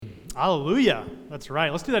Hallelujah. That's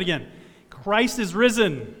right. Let's do that again. Christ is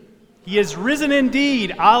risen. He is risen indeed.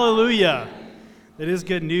 Hallelujah. That is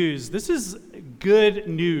good news. This is good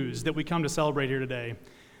news that we come to celebrate here today.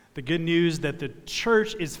 The good news that the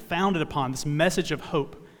church is founded upon, this message of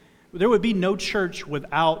hope. There would be no church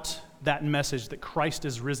without that message that Christ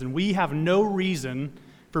is risen. We have no reason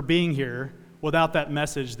for being here without that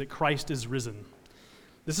message that Christ is risen.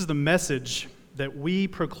 This is the message that we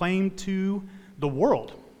proclaim to the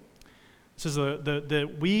world. This is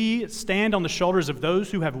that we stand on the shoulders of those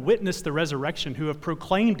who have witnessed the resurrection, who have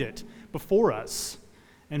proclaimed it before us,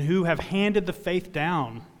 and who have handed the faith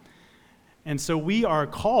down. And so we are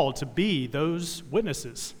called to be those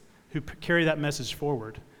witnesses who carry that message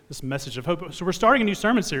forward, this message of hope. So we're starting a new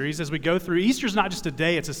sermon series as we go through. Easter's not just a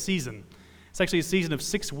day, it's a season. It's actually a season of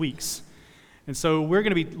 6 weeks. And so we're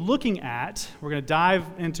going to be we're going to dive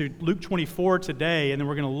into Luke 24 today, and then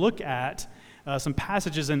we're going to look at some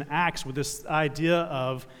passages in Acts with this idea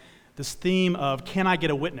of this theme of, can I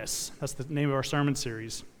get a witness? That's the name of our sermon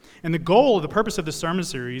series. And the goal, the purpose of this sermon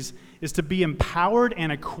series is to be empowered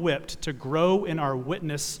and equipped to grow in our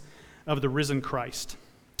witness of the risen Christ.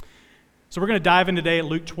 So we're going to dive in today at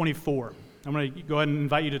Luke 24. I'm going to go ahead and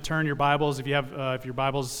invite you to turn your Bibles. If you have, if your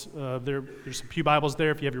Bibles, there's a few Bibles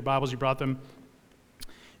there. If you have your Bibles, you brought them.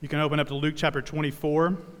 You can open up to Luke chapter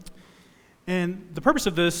 24. And the purpose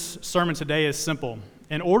of this sermon today is simple.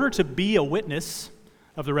 In order to be a witness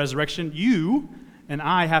of the resurrection, you and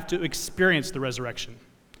I have to experience the resurrection.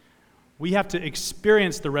 We have to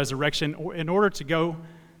experience the resurrection in order to go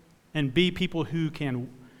and be people who can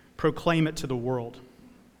proclaim it to the world.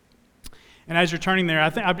 And as you're turning there,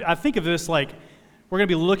 I think of this like we're going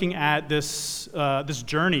to be looking at this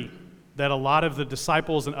journey that a lot of the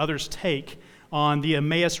disciples and others take on the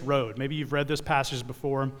Emmaus Road. Maybe you've read this passage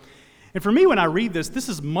before. And for me, when I read this,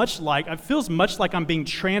 it feels much like I'm being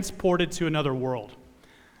transported to another world.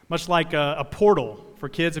 Much like a portal for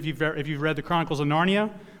kids. If you've read the Chronicles of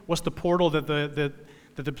Narnia, what's the portal that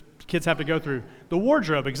the kids have to go through? The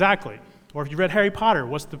wardrobe, exactly. Or if you've read Harry Potter,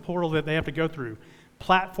 what's the portal that they have to go through?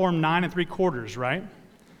 Platform 9 3/4, right?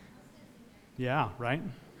 Yeah, right?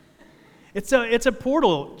 It's a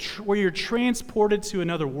portal where you're transported to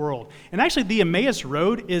another world. And actually, the Emmaus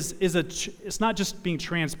Road it's not just being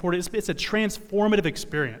transported, it's a transformative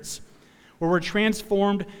experience where we're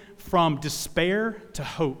transformed from despair to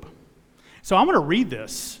hope. So I'm going to read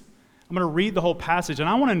this. I'm going to read the whole passage, and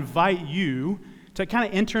I want to invite you to kind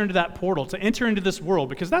of enter into that portal, to enter into this world,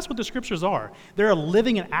 because that's what the scriptures are. They're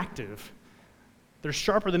living and active. They're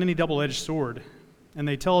sharper than any double-edged sword, and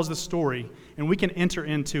they tell us the story, and we can enter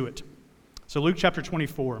into it. So Luke chapter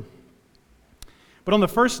 24. But on the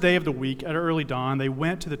first day of the week, at early dawn, they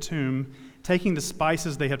went to the tomb, taking the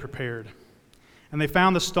spices they had prepared. And they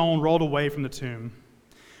found the stone rolled away from the tomb.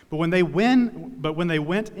 But when they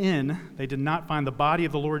went in, they did not find the body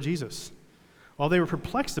of the Lord Jesus. While they were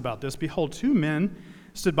perplexed about this, behold, 2 men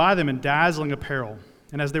stood by them in dazzling apparel.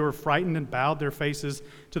 And as they were frightened and bowed their faces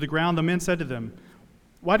to the ground, the men said to them,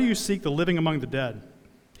 "Why do you seek the living among the dead?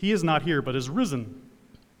 He is not here, but is risen.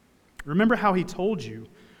 Remember how he told you,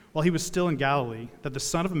 while he was still in Galilee, that the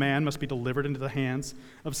Son of Man must be delivered into the hands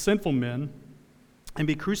of sinful men and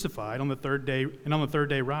be crucified on the third day, and on the third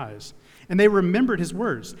day rise." And they remembered his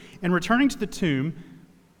words. And returning to the tomb,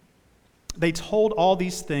 they told all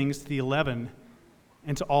these things to the 11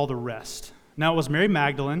 and to all the rest. Now it was Mary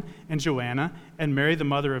Magdalene and Joanna and Mary the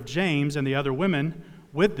mother of James and the other women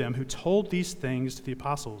with them who told these things to the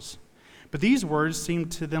apostles. But these words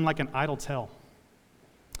seemed to them like an idle tale,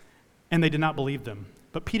 and they did not believe them.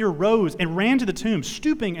 But Peter rose and ran to the tomb.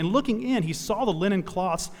 Stooping and looking in, he saw the linen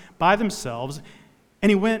cloths by themselves, and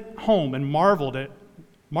he went home and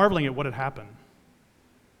marveling at what had happened.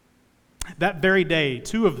 That very day,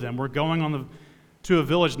 2 of them were going to a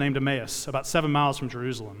village named Emmaus, about 7 miles from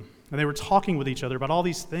Jerusalem. And they were talking with each other about all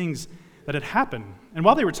these things that had happened. And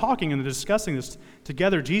while they were talking and discussing this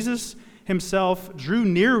together, Jesus himself drew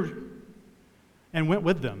near and went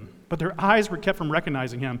with them. But their eyes were kept from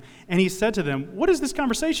recognizing him. And he said to them, "What is this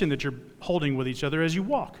conversation that you're holding with each other as you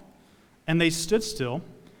walk?" And they stood still,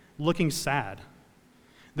 looking sad.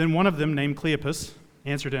 Then one of them, named Cleopas,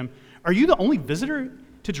 answered him, "Are you the only visitor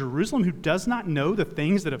to Jerusalem who does not know the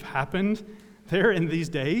things that have happened there in these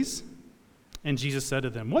days?" And Jesus said to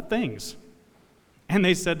them, "What things?" And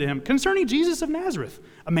they said to him, "Concerning Jesus of Nazareth,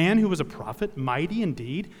 a man who was a prophet, mighty in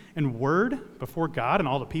deed and word before God and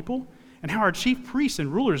all the people, and how our chief priests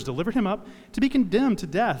and rulers delivered him up to be condemned to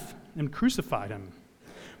death and crucified him.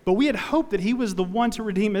 But we had hoped that he was the one to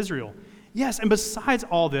redeem Israel. Yes, and besides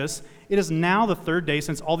all this, it is now the 3rd day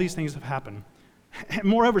since all these things have happened. And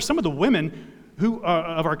moreover, some of the women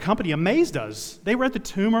of our company amazed us. They were at the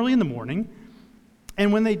tomb early in the morning,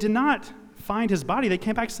 and when they did not find his body, they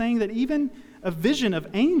came back saying that even a vision of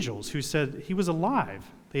angels who said he was alive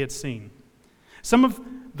they had seen. Some of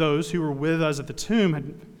those who were with us at the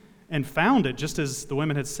tomb and found it just as the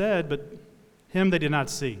women had said, but him they did not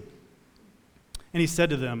see. And he said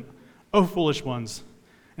to them, O foolish ones,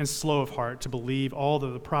 and slow of heart to believe all that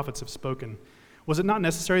the prophets have spoken. Was it not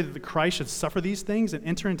necessary that the Christ should suffer these things and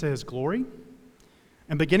enter into his glory?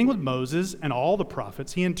 And beginning with Moses and all the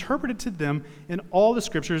prophets, he interpreted to them in all the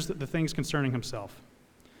scriptures the things concerning himself.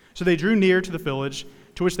 So they drew near to the village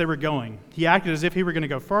to which they were going. He acted as if he were going to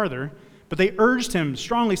go farther, but they urged him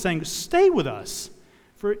strongly, saying, Stay with us,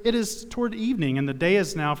 for it is toward evening, and the day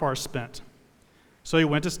is now far spent. So he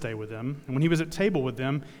went to stay with them, and when he was at table with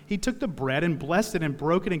them, he took the bread and blessed it and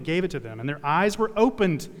broke it and gave it to them. And their eyes were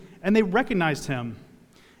opened, and they recognized him,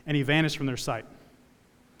 and he vanished from their sight.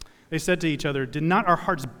 They said to each other, Did not our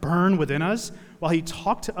hearts burn within us while he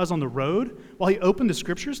talked to us on the road, while he opened the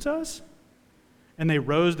scriptures to us? And they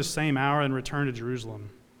rose the same hour and returned to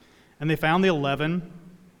Jerusalem. And they found the 11,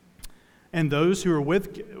 and those who were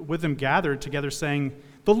with them gathered together, saying,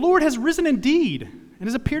 The Lord has risen indeed, and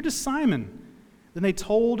has appeared to Simon. Then they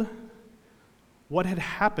told what had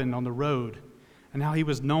happened on the road, and how he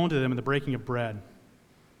was known to them in the breaking of bread.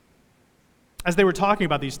 As they were talking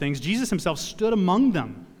about these things, Jesus himself stood among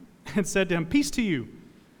them and said to him, Peace to you.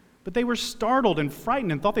 But they were startled and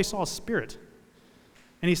frightened and thought they saw a spirit.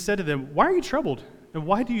 And he said to them, Why are you troubled? And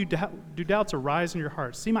why do doubts arise in your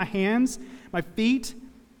hearts? See my hands, my feet,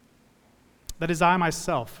 that is I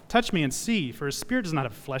myself. Touch me and see, for a spirit does not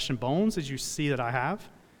have flesh and bones, as you see that I have.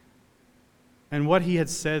 And when he had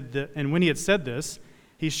said this,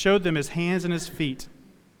 he showed them his hands and his feet.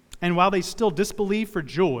 And while they still disbelieved for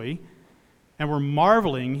joy and were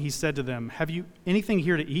marveling, he said to them, Have you anything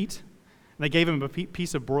here to eat? And they gave him a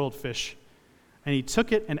piece of broiled fish. And he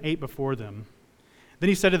took it and ate before them. Then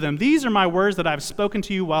he said to them, These are my words that I have spoken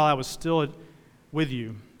to you while I was still with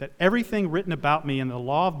you, that everything written about me in the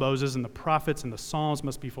law of Moses and the prophets and the Psalms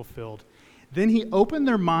must be fulfilled. Then he opened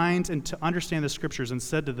their minds and to understand the scriptures and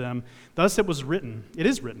said to them, Thus it is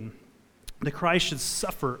written, the Christ should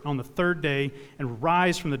suffer on the third day and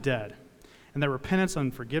rise from the dead, and that repentance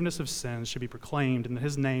and forgiveness of sins should be proclaimed in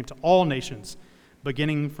his name to all nations,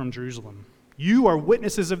 beginning from Jerusalem. You are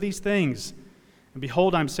witnesses of these things, and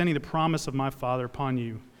behold, I am sending the promise of my Father upon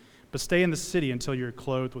you, but stay in the city until you are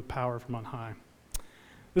clothed with power from on high.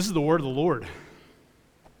 This is the word of the Lord.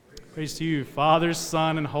 Praise to you, Father,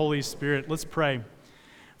 Son, and Holy Spirit. Let's pray.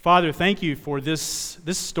 Father, thank you for this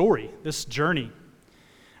story, this journey.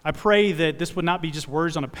 I pray that this would not be just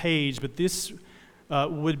words on a page, but this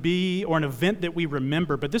would be, or an event that we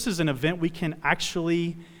remember, but this is an event we can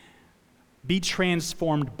actually be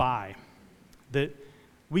transformed by, that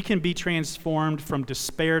we can be transformed from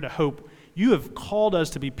despair to hope. You have called us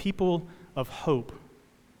to be people of hope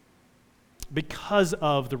because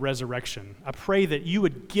of the resurrection. I pray that you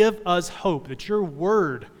would give us hope, that your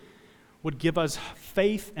word would give us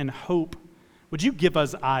faith and hope. Would you give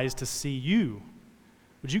us eyes to see you?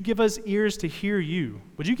 Would you give us ears to hear you?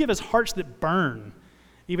 Would you give us hearts that burn,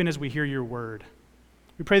 even as we hear your word?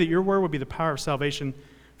 We pray that your word would be the power of salvation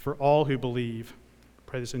for all who believe. I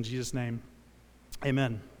pray this in Jesus' name.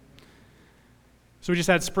 Amen. So we just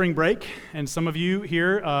had spring break, and some of you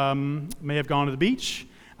here may have gone to the beach.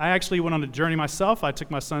 I actually went on a journey myself. I took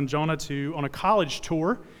my son Jonah on a college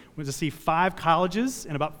tour. Went to see 5 colleges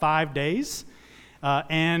in about 5 days.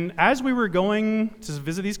 And as we were going to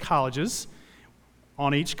visit these colleges,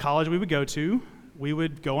 on each college we would go to, we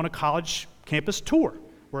would go on a college campus tour,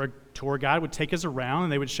 where a tour guide would take us around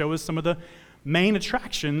and they would show us some of the main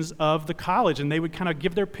attractions of the college. And they would kind of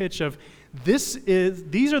give their pitch of,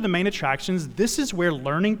 these are the main attractions, this is where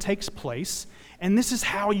learning takes place, and this is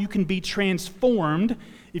how you can be transformed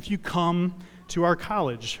if you come to our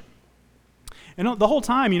college. And the whole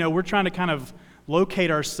time, we're trying to kind of locate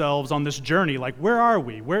ourselves on this journey. Like, where are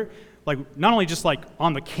we? Not only just like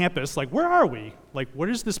on the campus, like, where are we? Like, what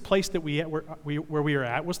is this place that where we are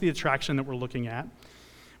at? What's the attraction that we're looking at?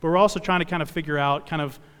 But we're also trying to kind of figure out kind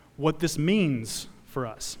of what this means for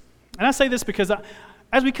us. And I say this because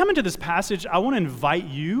as we come into this passage, I want to invite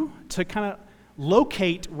you to kind of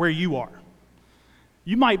locate where you are.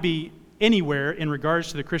 You might be anywhere in regards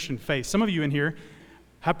to the Christian faith. Some of you in here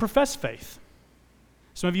have professed faith.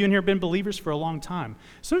 Some of you in here have been believers for a long time.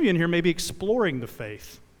 Some of you in here may be exploring the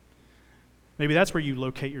faith. Maybe that's where you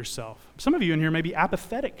locate yourself. Some of you in here may be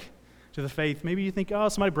apathetic to the faith. Maybe you think, oh,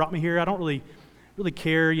 somebody brought me here. I don't really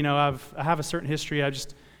care. I have a certain history. I'm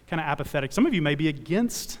just kind of apathetic. Some of you may be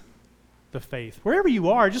against the faith. Wherever you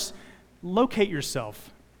are, just locate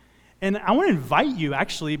yourself. And I want to invite you,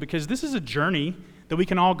 actually, because this is a journey that we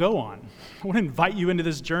can all go on. I want to invite you into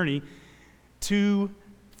this journey to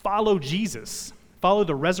follow Jesus, follow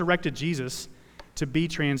the resurrected Jesus to be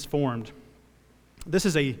transformed.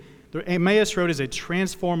 The Emmaus Road is a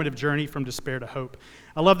transformative journey from despair to hope.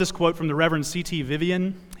 I love this quote from the Reverend C.T.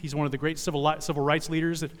 Vivian. He's one of the great civil rights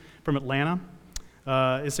leaders from Atlanta.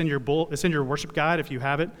 It's in your worship guide if you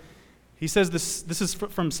have it. He says this is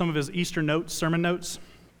from some of his Easter notes, sermon notes.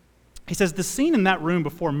 He says, the scene in that room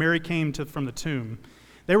before Mary came from the tomb,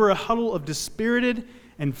 they were a huddle of dispirited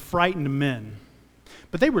and frightened men.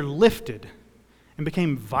 But they were lifted and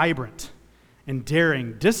became vibrant and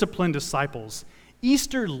daring, disciplined disciples.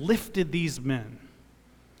 Easter lifted these men.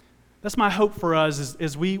 That's my hope for us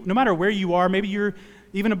is we, no matter where you are, maybe you're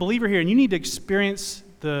even a believer here and you need to experience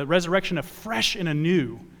the resurrection afresh and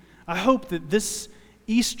anew. I hope that this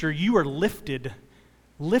Easter you are lifted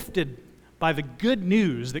by the good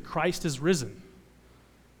news that Christ is risen.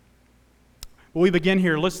 Well, we begin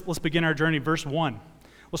here. Let's begin our journey, verse 1.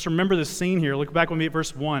 Let's remember this scene here. Look back with me at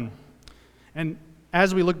verse 1. And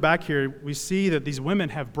as we look back here, we see that these women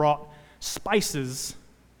have brought spices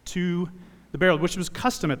to the burial, which was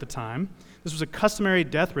custom at the time. This was a customary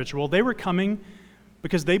death ritual. They were coming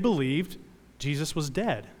because they believed Jesus was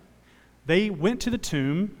dead. They went to the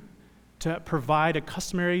tomb to provide a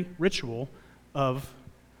customary ritual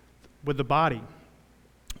with the body,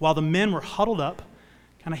 while the men were huddled up,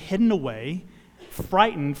 kind of hidden away,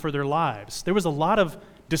 frightened for their lives. There was a lot of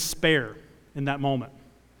despair in that moment.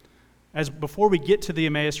 As before we get to the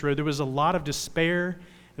Emmaus Road, there was a lot of despair,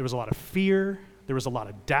 there was a lot of fear, there was a lot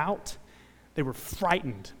of doubt. They were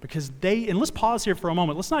frightened because and let's pause here for a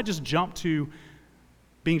moment. Let's not just jump to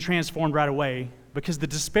being transformed right away, because the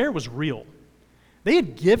despair was real.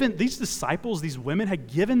 These disciples, these women had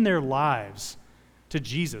given their lives to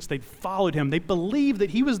Jesus. They'd followed him. They believed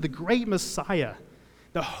that he was the great Messiah,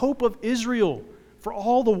 the hope of Israel for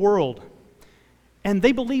all the world. And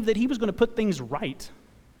they believed that he was going to put things right.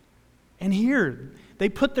 And here, they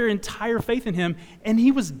put their entire faith in him, and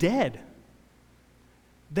he was dead.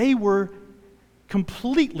 They were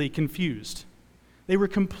completely confused. They were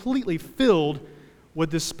completely filled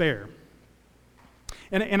with despair.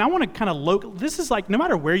 And I want to kind of this is like, no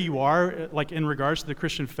matter where you are, like in regards to the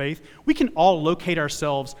Christian faith, we can all locate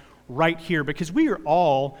ourselves right here because we are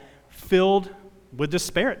all filled with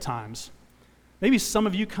despair at times. Maybe some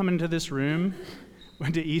of you come into this room,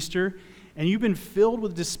 went to Easter, and you've been filled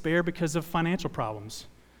with despair because of financial problems,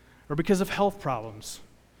 or because of health problems,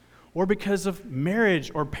 or because of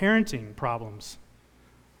marriage or parenting problems.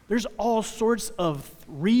 There's all sorts of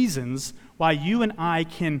reasons why you and I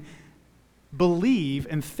can believe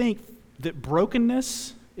and think that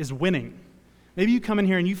brokenness is winning. Maybe you come in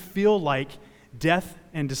here and you feel like death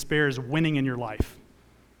and despair is winning in your life.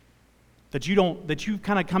 That you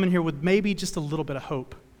kind of come in here with maybe just a little bit of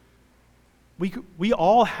hope. We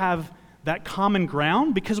all have that common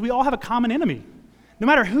ground because we all have a common enemy. No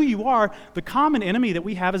matter who you are, the common enemy that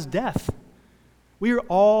we have is death. We are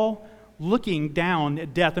all looking down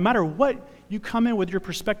at death. No matter what you come in with your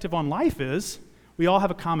perspective on life is, we all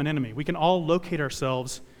have a common enemy. We can all locate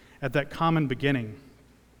ourselves at that common beginning.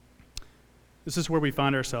 This is where we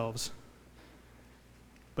find ourselves.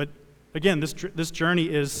 But again, this journey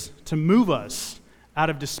is to move us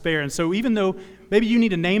out of despair. And so even though maybe you need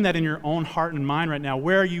to name that in your own heart and mind right now,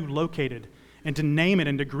 where are you located? And to name it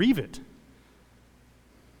and to grieve it.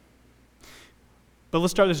 But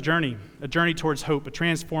let's start this journey, a journey towards hope, a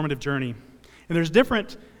transformative journey.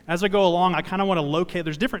 And as I go along, I kind of want to locate,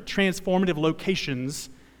 there's different transformative locations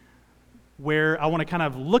where I want to kind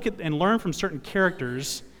of look at and learn from certain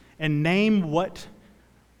characters and name what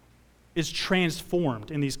is transformed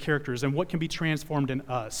in these characters and what can be transformed in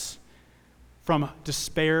us from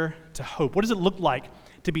despair to hope. What does it look like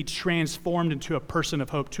to be transformed into a person of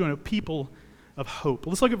hope, to a people of hope?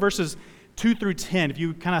 Let's look at verses 2 through 10. If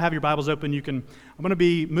you kind of have your Bibles open, I'm going to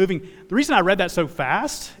be moving. The reason I read that so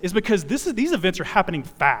fast is because these events are happening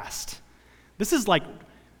fast. This is like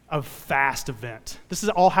a fast event.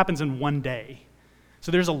 All happens in one day.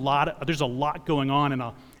 So there's a lot going on in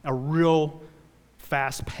a real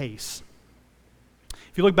fast pace.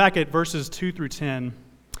 If you look back at verses 2 through 10,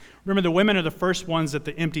 remember the women are the first ones at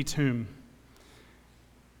the empty tomb.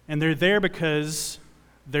 And they're there because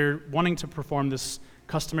they're wanting to perform this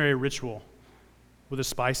customary ritual with the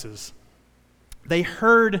spices. They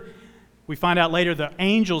heard, we find out later, the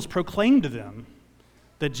angels proclaimed to them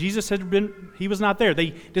that Jesus he was not there.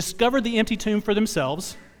 They discovered the empty tomb for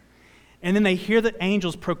themselves, and then they hear the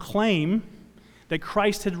angels proclaim that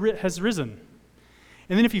Christ has risen.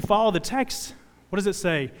 And then if you follow the text, what does it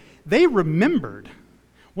say? they remembered.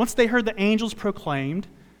 Once they heard the angels proclaim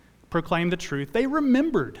the truth, they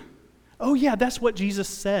remembered. Oh yeah, that's what Jesus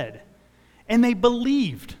said. And they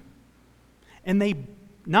believed. And they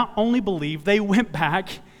not only believed, they went back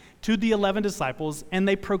to the 11 disciples and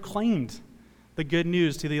they proclaimed the good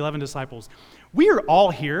news to the 11 disciples. We are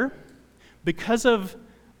all here because of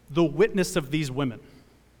the witness of these women.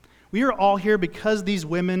 We are all here because these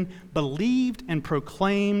women believed and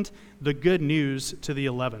proclaimed the good news to the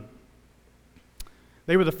 11.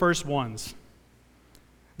 They were the first ones.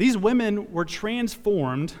 These women were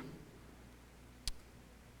transformed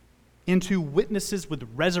into witnesses with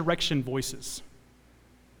resurrection voices.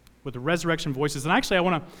 With the resurrection voices. And actually, I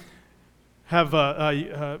want to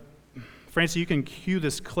have, Francie, you can cue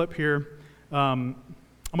this clip here. I'm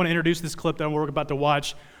going to introduce this clip that we're about to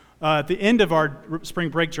watch. At the end of our spring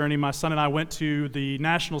break journey, my son and I went to the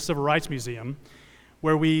National Civil Rights Museum,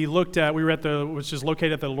 where we were at which is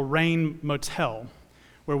located at the Lorraine Motel,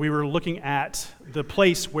 where we were looking at the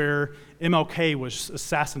place where MLK was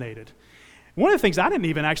assassinated. One of the things, I didn't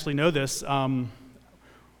even actually know this, one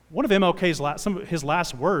of MLK's some of his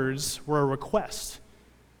last words were a request.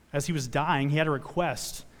 As he was dying, he had a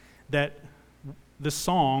request that the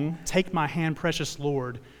song, "Take My Hand, Precious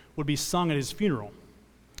Lord," would be sung at his funeral.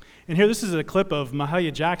 And here, this is a clip of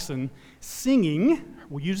Mahalia Jackson singing,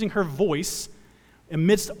 using her voice,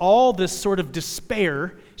 amidst all this sort of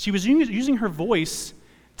despair. She was using her voice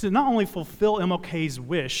to not only fulfill MLK's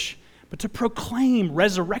wish, but to proclaim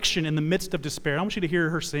resurrection in the midst of despair. I want you to hear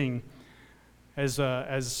her sing as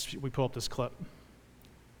we pull up this clip.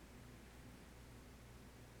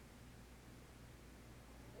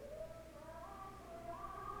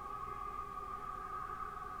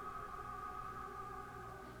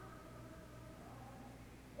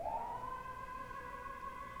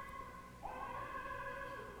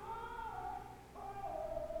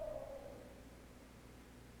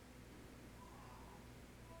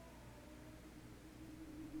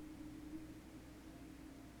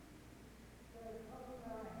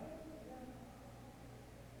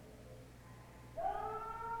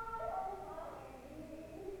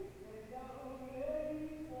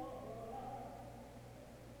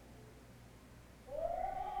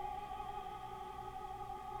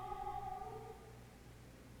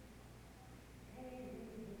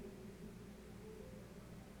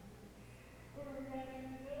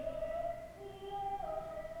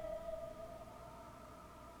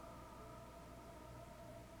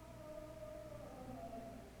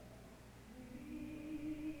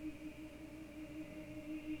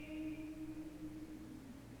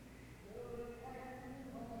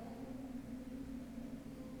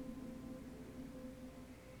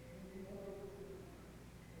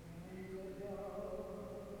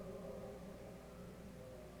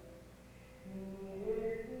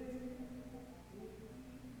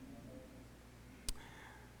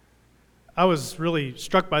 I was really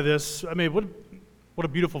struck by this. I mean, what a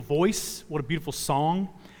beautiful voice, what a beautiful song.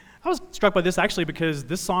 I was struck by this actually because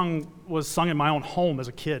this song was sung in my own home as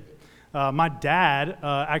a kid. My dad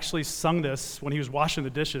actually sung this when he was washing the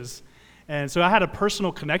dishes. And so I had a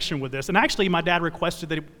personal connection with this. And actually, my dad requested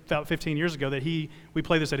that about 15 years ago that we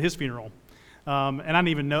play this at his funeral. And I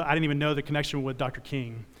didn't even know the connection with Dr.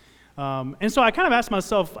 King. And so I kind of asked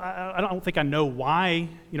myself, I don't think I know why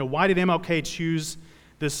did MLK choose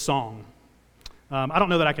this song? I don't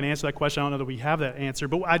know that I can answer that question. I don't know that we have that answer.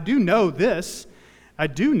 But I do know this. I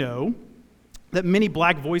do know that many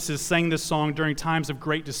black voices sang this song during times of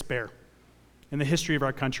great despair in the history of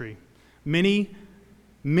our country. Many,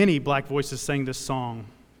 many black voices sang this song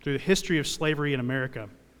through the history of slavery in America.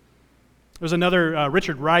 There's another,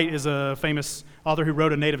 Richard Wright is a famous author who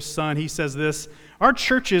wrote A Native Son. He says this: "Our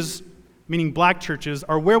churches, meaning black churches,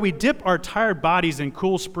 are where we dip our tired bodies in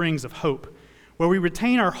cool springs of hope, where we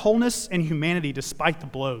retain our wholeness and humanity despite the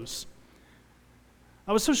blows."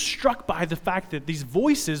 I was so struck by the fact that these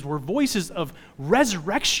voices were voices of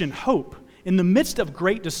resurrection hope in the midst of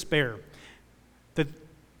great despair. That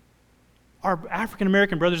our African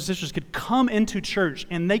American brothers and sisters could come into church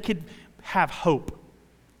and they could have hope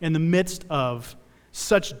in the midst of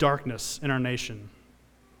such darkness in our nation.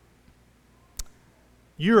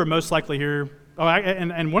 You are most likely here.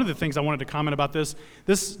 And one of the things I wanted to comment about this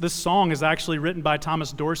song is actually written by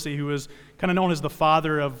Thomas Dorsey, who is kind of known as the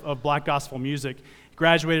father of black gospel music. He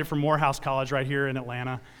graduated from Morehouse College right here in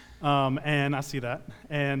Atlanta, and I see that.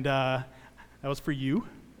 And that was for you.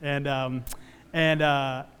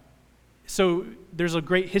 So there's a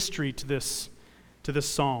great history to this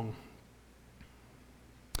song.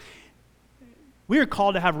 We are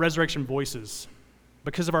called to have resurrection voices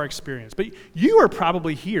because of our experience. But you are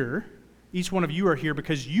probably here each one of you are here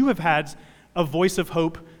because you have had a voice of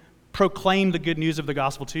hope proclaim the good news of the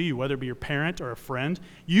gospel to you, whether it be your parent or a friend.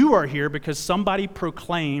 You are here because somebody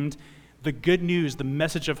proclaimed the good news, the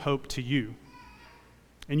message of hope to you.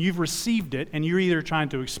 And you've received it, and you're either trying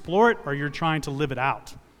to explore it or you're trying to live it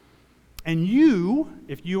out. And you,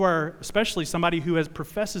 if you are especially somebody who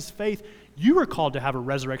professes faith, you are called to have a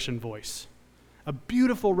resurrection voice, a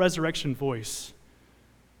beautiful resurrection voice.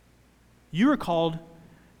 You are called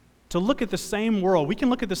to look at the same world. We can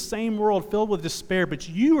look at the same world filled with despair, but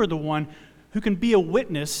you are the one who can be a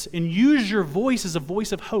witness and use your voice as a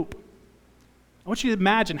voice of hope. I want you to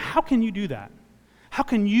imagine, how can you do that? How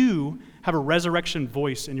can you have a resurrection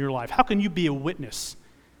voice in your life? How can you be a witness?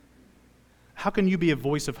 How can you be a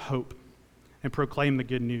voice of hope and proclaim the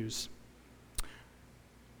good news?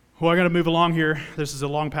 Well, I'm going to move along here. This is a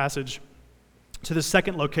long passage to the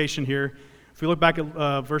second location here. If we look back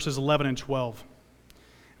at verses 11 and 12,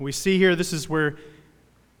 and we see here, this is where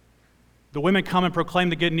the women come and proclaim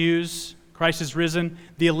the good news. Christ is risen.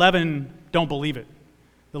 The 11 don't believe it.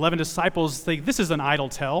 The 11 disciples think this is an idle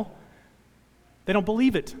tale. They don't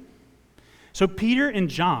believe it. So Peter and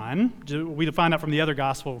John, we find out from the other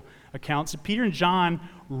gospel accounts, Peter and John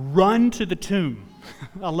run to the tomb.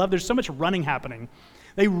 I love, there's so much running happening.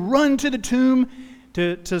 They run to the tomb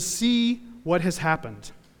to see what has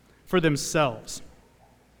happened for themselves.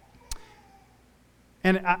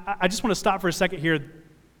 And I just want to stop for a second here.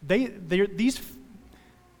 These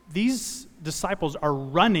disciples are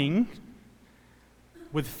running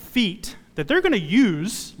with feet that they're going to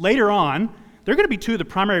use later on. They're going to be two of the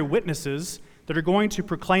primary witnesses that are going to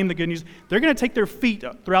proclaim the good news. They're going to take their feet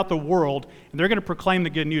throughout the world, and they're going to proclaim the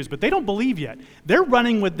good news. But they don't believe yet. They're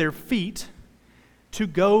running with their feet to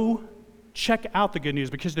go check out the good news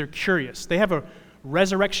because they're curious. They have a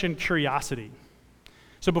resurrection curiosity.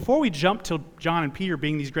 So before we jump to John and Peter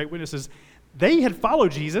being these great witnesses, they had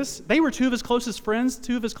followed Jesus. They were two of his closest friends,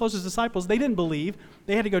 two of his closest disciples. They didn't believe.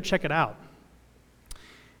 They had to go check it out.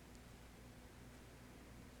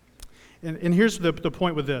 And here's the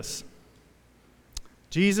point with this.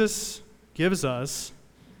 Jesus gives us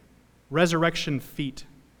resurrection feet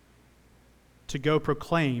to go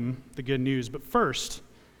proclaim the good news. But first,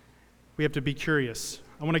 we have to be curious.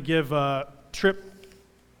 I want to give Tripp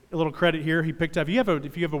a little credit here. He picked up,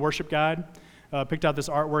 if you have a worship guide, picked out this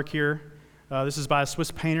artwork here. This is by a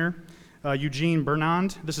Swiss painter, Eugene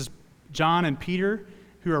Bernand. This is John and Peter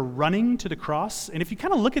who are running to the cross. And if you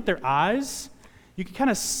kind of look at their eyes, you can kind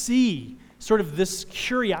of see sort of this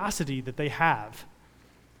curiosity that they have.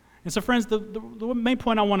 And so, friends, the main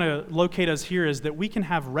point I want to locate us here is that we can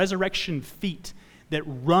have resurrection feet that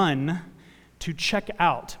run to check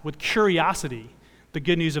out with curiosity the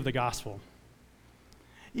good news of the gospel.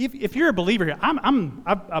 If you're a believer here, I'm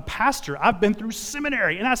a pastor. I've been through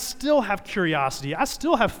seminary, and I still have curiosity. I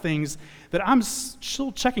still have things that I'm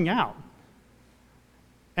still checking out.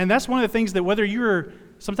 And that's one of the things that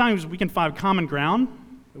sometimes we can find common ground,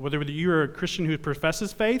 whether you're a Christian who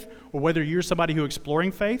professes faith or whether you're somebody who's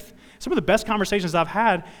exploring faith. Some of the best conversations I've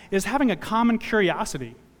had is having a common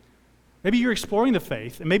curiosity. Maybe you're exploring the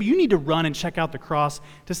faith, and maybe you need to run and check out the cross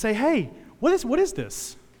to say, hey, what is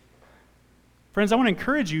this? Friends, I want to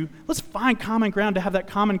encourage you, let's find common ground to have that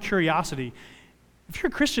common curiosity. If you're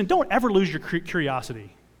a Christian, don't ever lose your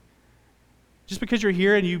curiosity. Just because you're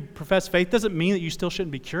here and you profess faith doesn't mean that you still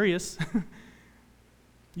shouldn't be curious.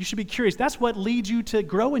 You should be curious. That's what leads you to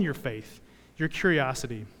grow in your faith, your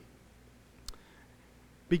curiosity.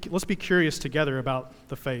 Let's be curious together about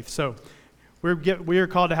the faith. So we are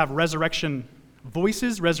called to have resurrection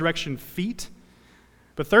voices, resurrection feet.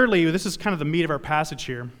 But thirdly, this is kind of the meat of our passage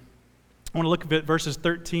here. I want to look at verses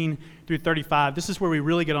 13 through 35. This is where we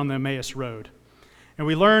really get on the Emmaus Road. And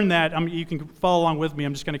we learn that, you can follow along with me,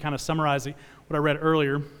 I'm just going to kind of summarize what I read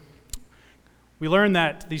earlier. We learn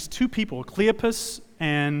that these two people, Cleopas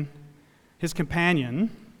and his companion,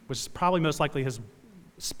 which is probably most likely his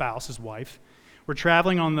spouse, his wife, were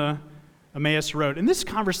traveling on the Emmaus Road. And this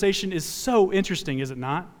conversation is so interesting, is it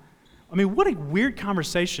not? I mean, what a weird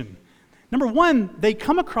conversation. Number one, they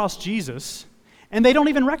come across Jesus, and they don't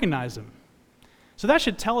even recognize him. So that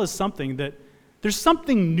should tell us something, that there's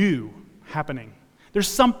something new happening. There's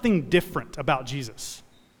something different about Jesus.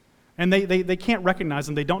 And they can't recognize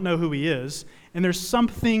him. They don't know who he is. And there's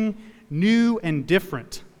something new and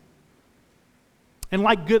different. And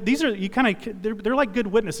like good, they're like good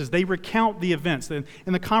witnesses. They recount the events. In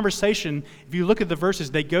the conversation, if you look at the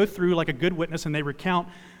verses, they go through like a good witness and they recount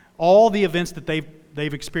all the events that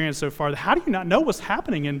they've experienced so far. How do you not know what's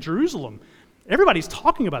happening in Jerusalem? Everybody's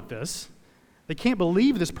talking about this. They can't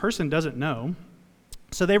believe this person doesn't know.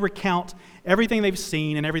 So they recount everything they've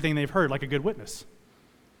seen and everything they've heard like a good witness.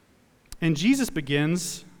 And Jesus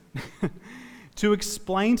begins to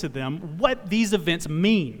explain to them what these events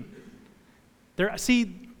mean.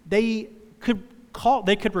 They could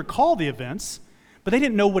recall the events, but they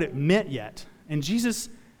didn't know what it meant yet. And Jesus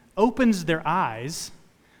opens their eyes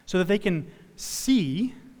so that they can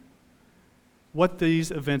see what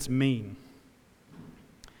these events mean.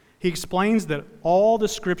 He explains that all the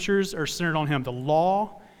scriptures are centered on him. The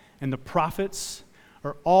law and the prophets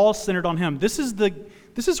are all centered on him. This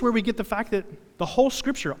is where we get the fact that the whole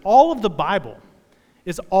scripture, all of the Bible,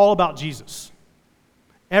 is all about Jesus.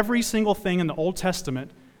 Every single thing in the Old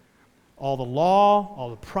Testament, all the law,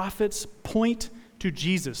 all the prophets point to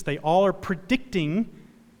Jesus. They all are predicting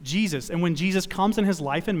Jesus. And when Jesus comes in his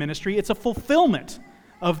life and ministry, it's a fulfillment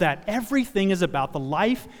of that. Everything is about the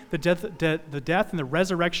life, the death, and the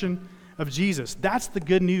resurrection of Jesus. That's the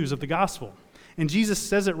good news of the gospel. And Jesus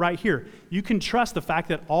says it right here. You can trust the fact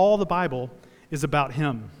that all the Bible is about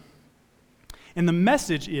him. And the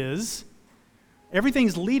message is,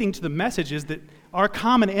 everything's leading to the message is that our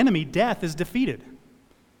common enemy, death, is defeated.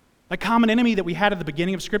 A common enemy that we had at the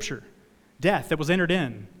beginning of Scripture, death that was entered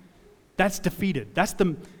in, that's defeated.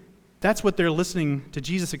 That's what they're listening to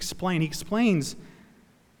Jesus explain. He explains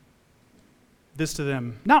this to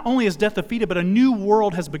them. Not only is death defeated, but a new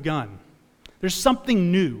world has begun. There's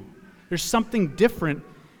something new. There's something different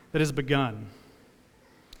that has begun.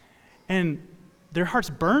 And their hearts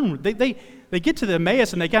burn. They get to the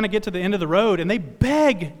Emmaus and they kind of get to the end of the road and they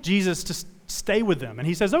beg Jesus to stay with them. And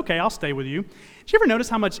he says, okay, I'll stay with you. Did you ever notice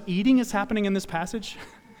how much eating is happening in this passage?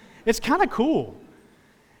 It's kind of cool.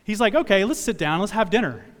 He's like, okay, let's sit down, let's have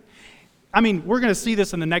dinner. I mean, we're going to see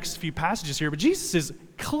this in the next few passages here, but Jesus is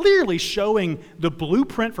clearly showing the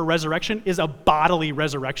blueprint for resurrection is a bodily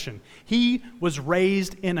resurrection. He was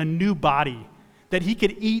raised in a new body, that he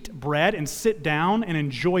could eat bread and sit down and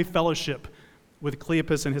enjoy fellowship with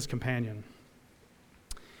Cleopas and his companion.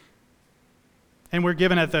 And we're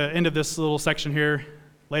given at the end of this little section here,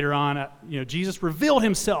 later on, Jesus revealed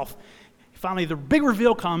himself. Finally, the big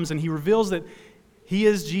reveal comes, and he reveals that he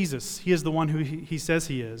is Jesus. He is the one who he says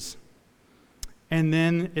he is. And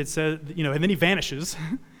then it says, and then he vanishes.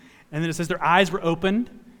 And then it says their eyes were opened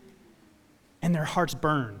and their hearts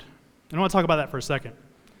burned. And I want to talk about that for a second.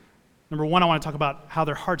 Number one, I want to talk about how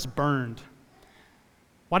their hearts burned.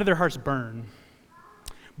 Why did their hearts burn?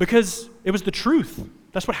 Because it was the truth.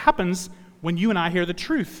 That's what happens when you and I hear the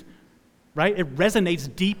truth, right? It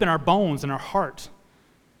resonates deep in our bones, in our heart,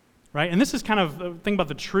 right? And this is kind of the thing about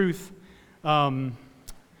the truth.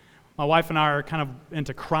 My wife and I are kind of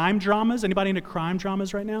into crime dramas. Anybody into crime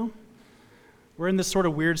dramas right now? We're in this sort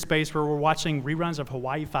of weird space where we're watching reruns of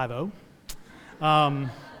Hawaii Five-0.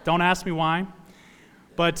 Don't ask me why.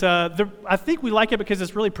 But I think we like it because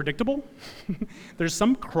it's really predictable. There's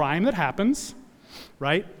some crime that happens,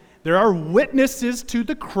 right? There are witnesses to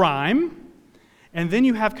the crime. And then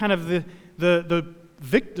you have kind of the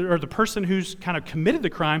victim, or the person who's kind of committed the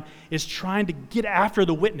crime is trying to get after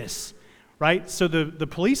the witness, right? So the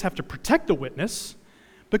police have to protect the witness,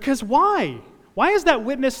 because why? Why is that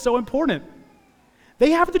witness so important?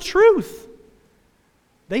 They have the truth.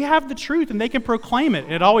 They have the truth, and they can proclaim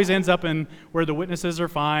it. It always ends up in where the witnesses are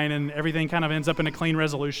fine, and everything kind of ends up in a clean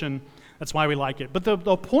resolution. That's why we like it. But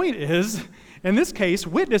the point is, in this case,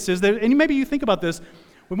 witnesses, and maybe you think about this,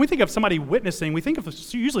 when we think of somebody witnessing, we think of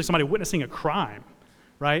usually somebody witnessing a crime,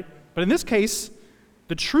 right? But in this case,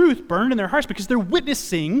 the truth burned in their hearts because they're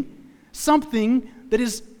witnessing something that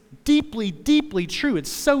is deeply, deeply true. It's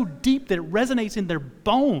so deep that it resonates in their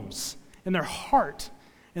bones, in their heart.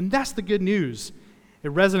 And that's the good news.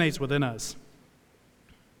 It resonates within us.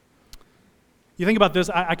 You think about this,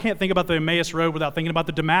 I can't think about the Emmaus Road without thinking about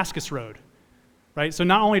the Damascus Road. Right? So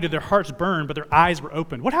not only did their hearts burn, but their eyes were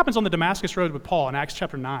opened. What happens on the Damascus Road with Paul in Acts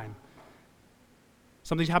chapter 9?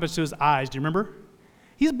 Something happens to his eyes. Do you remember?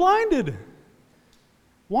 He's blinded.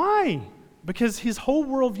 Why? Because his whole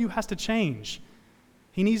worldview has to change.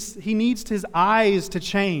 He needs his eyes to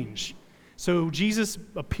change. So Jesus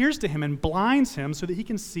appears to him and blinds him so that he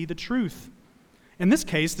can see the truth. In this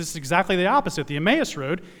case, this is exactly the opposite. The Emmaus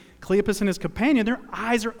Road, Cleopas and his companion, their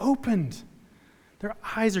eyes are opened. Their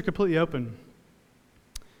eyes are completely open.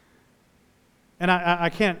 And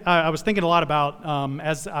I was thinking a lot about,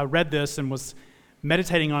 as I read this and was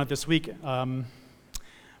meditating on it this week, my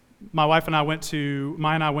wife and I went to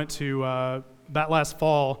that last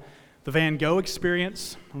fall, the Van Gogh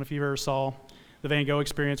Experience. I don't know if you ever saw the Van Gogh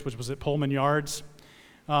Experience, which was at Pullman Yards.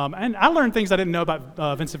 And I learned things I didn't know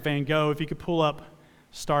about Vincent van Gogh. If you could pull up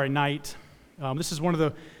Starry Night. This is one of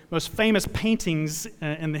the most famous paintings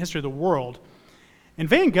in the history of the world. And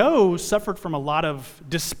Van Gogh suffered from a lot of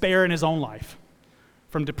despair in his own life,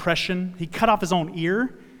 from depression. He cut off his own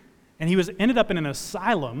ear, and he ended up in an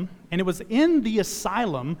asylum, and it was in the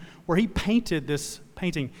asylum where he painted this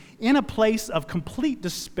painting in a place of complete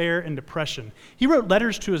despair and depression. He wrote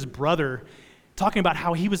letters to his brother talking about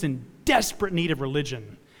how he was in desperate need of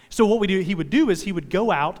religion. So what he would do is he would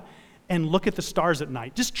go out and look at the stars at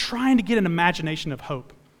night, just trying to get an imagination of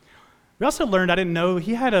hope. We also learned, I didn't know,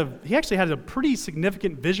 he actually had a pretty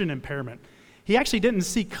significant vision impairment. He actually didn't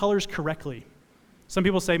see colors correctly. Some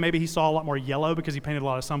people say maybe he saw a lot more yellow because he painted a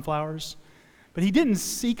lot of sunflowers. But he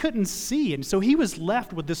couldn't see. And so he was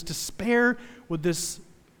left with this despair, with this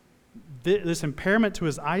impairment to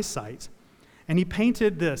his eyesight. And he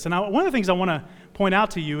painted this. And one of the things I want to point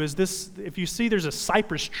out to you is this: if you see, there's a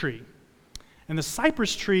cypress tree. And the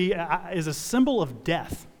cypress tree is a symbol of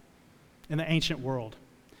death in the ancient world.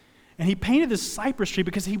 And he painted this cypress tree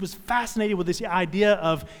because he was fascinated with this idea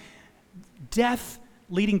of death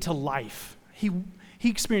leading to life. He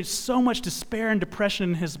experienced so much despair and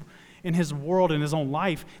depression in his world, in his own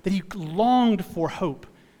life, that he longed for hope.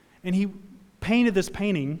 And he painted this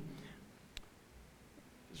painting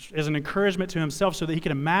as an encouragement to himself so that he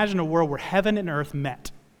could imagine a world where heaven and earth met,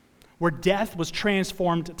 where death was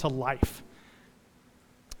transformed to life.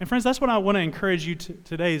 And friends, that's what I want to encourage you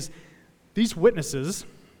today is these witnesses,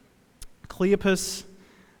 Cleopas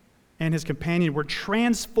and his companion, were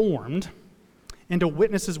transformed into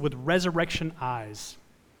witnesses with resurrection eyes.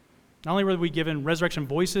 Not only were we given resurrection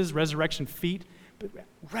voices, resurrection feet, but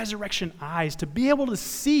resurrection eyes to be able to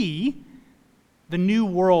see the new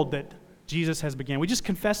world that Jesus has began. We just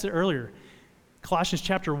confessed it earlier. Colossians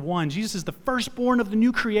chapter 1, Jesus is the firstborn of the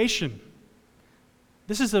new creation.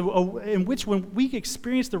 This is in which when we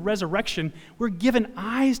experience the resurrection, we're given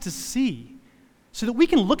eyes to see so that we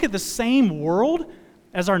can look at the same world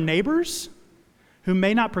as our neighbors who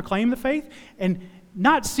may not proclaim the faith and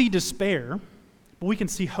not see despair, but we can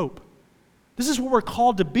see hope. This is what we're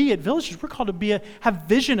called to be at Villages. We're called to have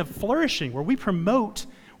vision of flourishing, where we promote,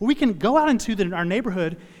 where we can go out into our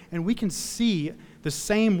neighborhood and we can see the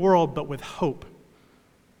same world but with hope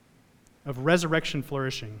of resurrection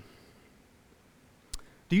flourishing.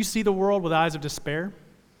 Do you see the world with eyes of despair,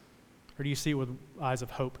 or do you see it with eyes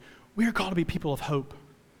of hope? We are called to be people of hope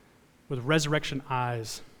with resurrection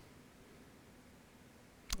eyes.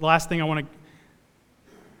 The last thing I want to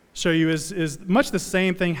show you is much the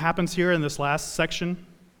same thing happens here in this last section.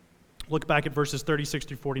 Look back at verses 36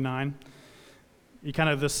 through 49. You kind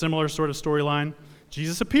of the similar sort of storyline.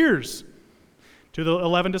 Jesus appears to the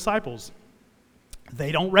 11 disciples.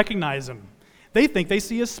 They don't recognize him. They think they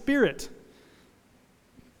see a spirit.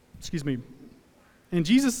 And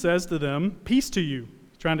Jesus says to them, "Peace to you,"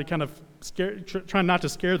 trying to kind of trying not to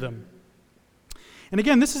scare them. And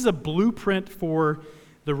again, this is a blueprint for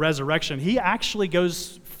the resurrection. He actually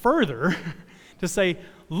goes further to say,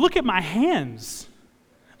 "Look at my hands.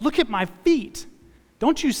 Look at my feet.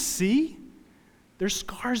 Don't you see? There's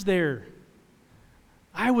scars there.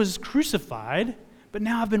 I was crucified, but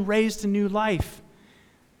now I've been raised to new life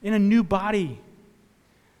in a new body."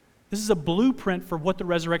 This is a blueprint for what the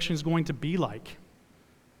resurrection is going to be like.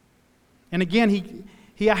 And again,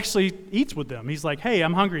 he actually eats with them. He's like, "Hey,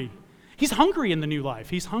 I'm hungry." He's hungry in the new life.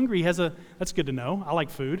 He's hungry. That's good to know. I like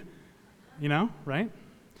food, right?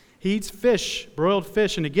 He eats fish, broiled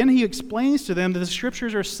fish. And again, he explains to them that the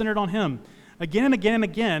scriptures are centered on him. Again and again and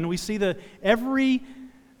again, we see that every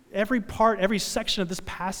part, every section of this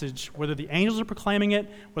passage, whether the angels are proclaiming it,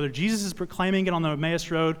 whether Jesus is proclaiming it on the Emmaus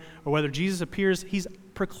Road, or whether Jesus appears, he's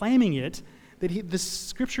proclaiming it, that the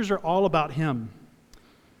scriptures are all about him.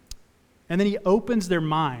 And then he opens their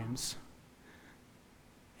minds.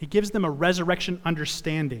 He gives them a resurrection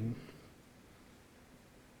understanding.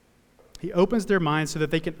 He opens their minds so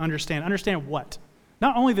that they can understand. Understand what?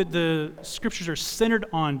 Not only that the scriptures are centered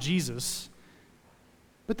on Jesus,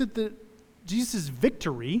 but that Jesus'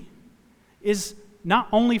 victory is not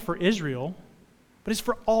only for Israel, but it's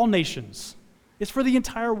for all nations. It's for the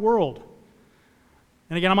entire world.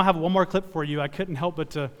 And again, I'm going to have one more clip for you. I couldn't help but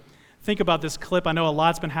to think about this clip. I know a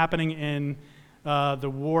lot's been happening in the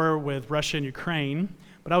war with Russia and Ukraine,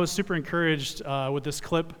 but I was super encouraged with this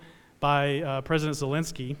clip by President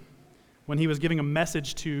Zelensky when he was giving a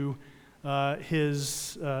message to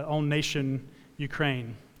his own nation,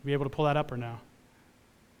 Ukraine. Be able to pull that up or no?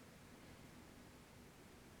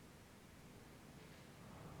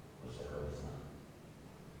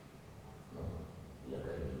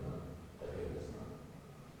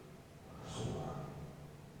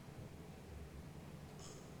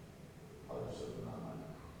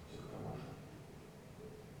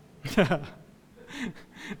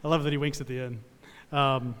 I love that he winks at the end.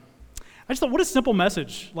 I just thought, what a simple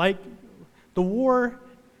message. Like, the war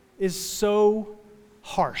is so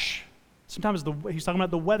harsh. Sometimes he's talking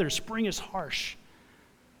about the weather. Spring is harsh,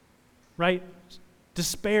 right?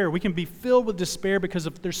 Despair. We can be filled with despair because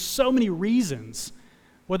there's so many reasons,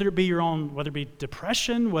 whether it be whether it be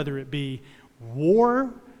depression, whether it be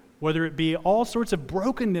war, whether it be all sorts of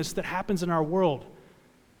brokenness that happens in our world.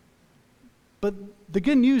 But the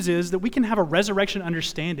good news is that we can have a resurrection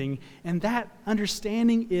understanding, and that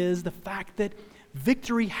understanding is the fact that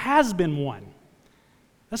victory has been won.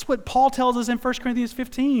 That's what Paul tells us in 1 Corinthians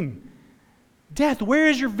 15. Death, where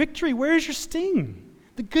is your victory? Where is your sting?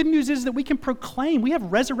 The good news is that we can proclaim. We have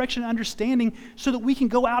resurrection understanding so that we can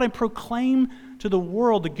go out and proclaim to the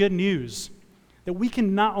world the good news. That we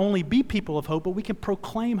can not only be people of hope, but we can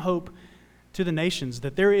proclaim hope to the nations,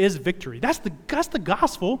 that there is victory. That's the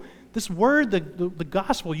gospel. This word, the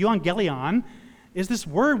gospel, euangelion, is this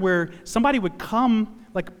word where somebody would come,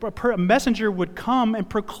 like a messenger would come and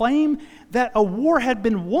proclaim that a war had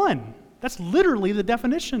been won. That's literally the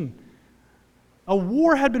definition. A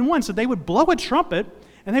war had been won. So they would blow a trumpet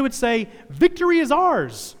and they would say, victory is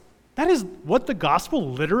ours. That is what the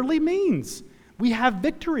gospel literally means. We have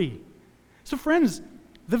victory. So friends,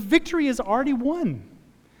 the victory is already won.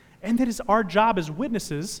 And that is our job as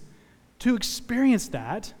witnesses to experience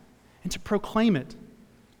that and to proclaim it.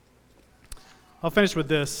 I'll finish with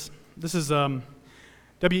this. This is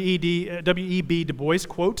W.E.B. Du Bois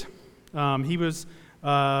quote. He was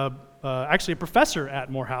actually a professor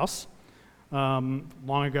at Morehouse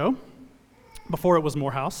long ago, before it was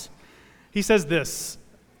Morehouse. He says this: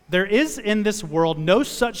 "There is in this world no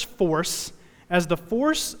such force as the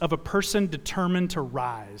force of a person determined to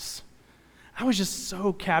rise." I was just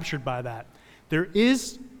so captured by that. There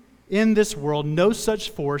is in this world no such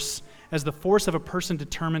force as the force of a person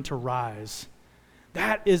determined to rise.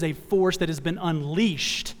 That is a force that has been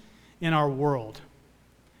unleashed in our world.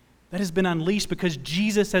 That has been unleashed because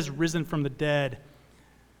Jesus has risen from the dead.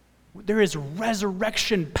 There is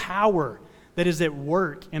resurrection power that is at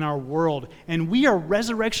work in our world, and we are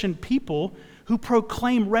resurrection people who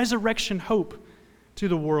proclaim resurrection hope to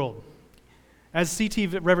the world. As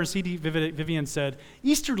Reverend C.T. Vivian said,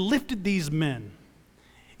 Easter lifted these men.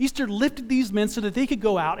 Easter lifted these men so that they could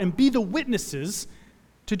go out and be the witnesses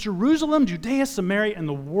to Jerusalem, Judea, Samaria, and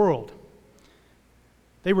the world.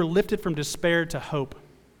 They were lifted from despair to hope.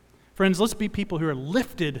 Friends, let's be people who are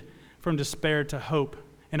lifted from despair to hope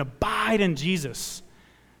and abide in Jesus,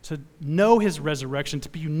 to know his resurrection, to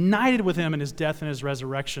be united with him in his death and his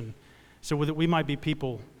resurrection, so that we might be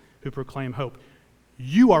people who proclaim hope.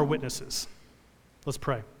 You are witnesses. Let's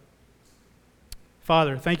pray.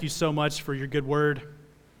 Father, thank you so much for your good word.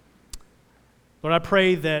 Lord, I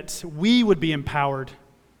pray that we would be empowered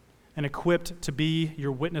and equipped to be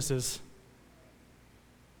your witnesses.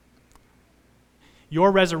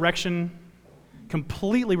 Your resurrection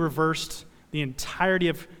completely reversed the entirety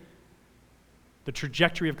of the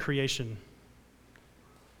trajectory of creation.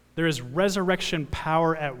 There is resurrection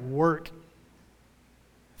power at work.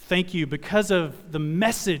 Thank you. Because of the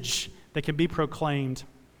message that can be proclaimed,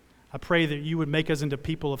 I pray that you would make us into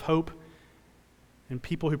people of hope and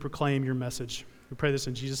people who proclaim your message. We pray this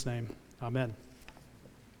in Jesus' name. Amen.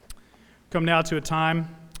 Come now to a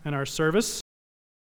time in our service